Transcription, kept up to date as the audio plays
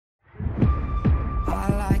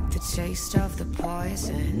taste of the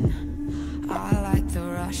poison. I like the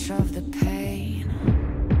rush of the pain.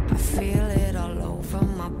 I feel it all over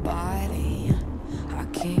my body. I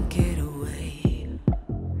can't get away.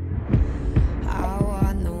 I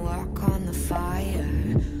wanna walk on the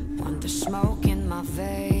fire, want the smoke in my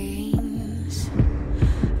veins.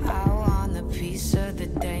 I want a piece of the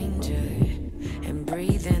danger and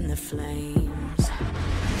breathe in the flames.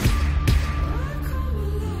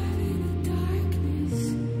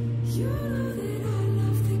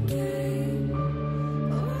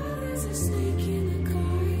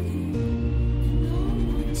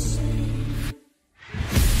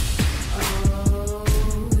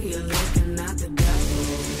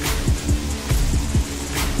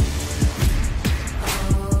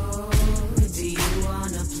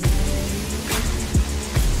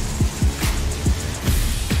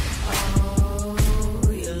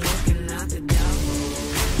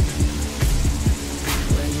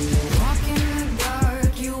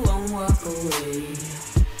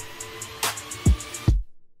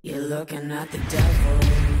 You're looking at the devil.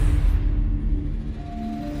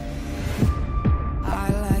 I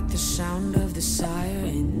like the sound of the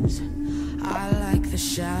sirens. I like the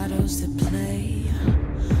shadows that play.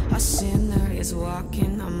 A sinner is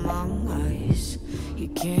walking among us. You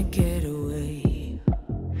can't get away.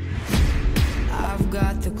 I've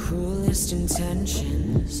got the cruelest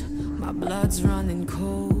intentions. My blood's running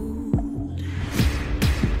cold.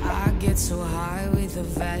 I get so high with a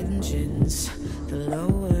vengeance, the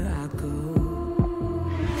lower I go.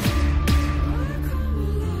 I come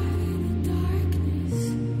alive in the darkness.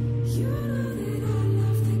 You know that I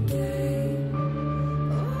love the game.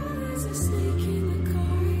 Oh, there's a snake in the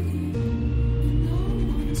garden, and no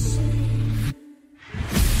one's safe.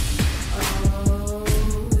 Oh,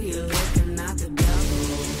 you're looking at the devil.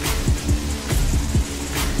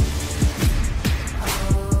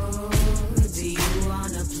 Oh, do you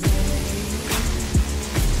wanna play?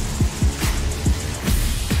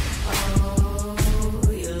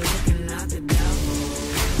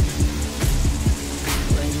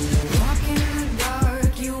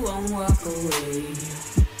 Away.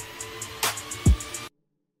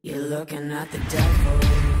 You're looking at the devil.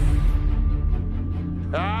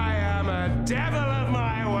 I am a devil of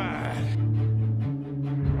my word.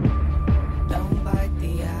 Don't bite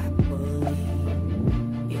the apple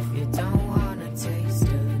if you don't wanna taste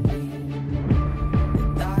of me. The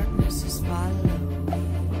darkness is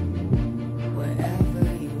following wherever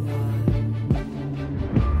you are.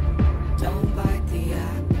 Don't bite the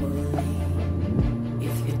apple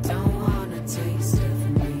if you don't wanna taste of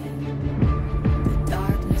me. The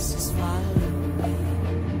darkness is following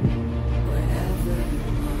wherever you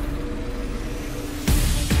are.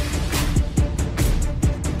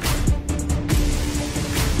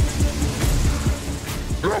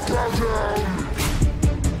 You're down to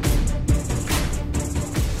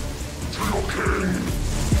your king.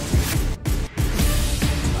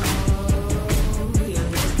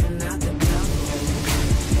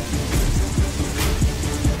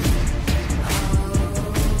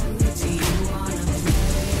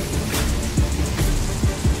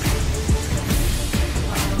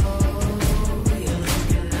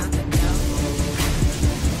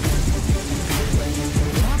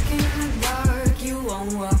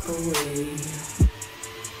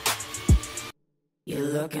 You're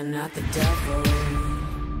looking at the devil.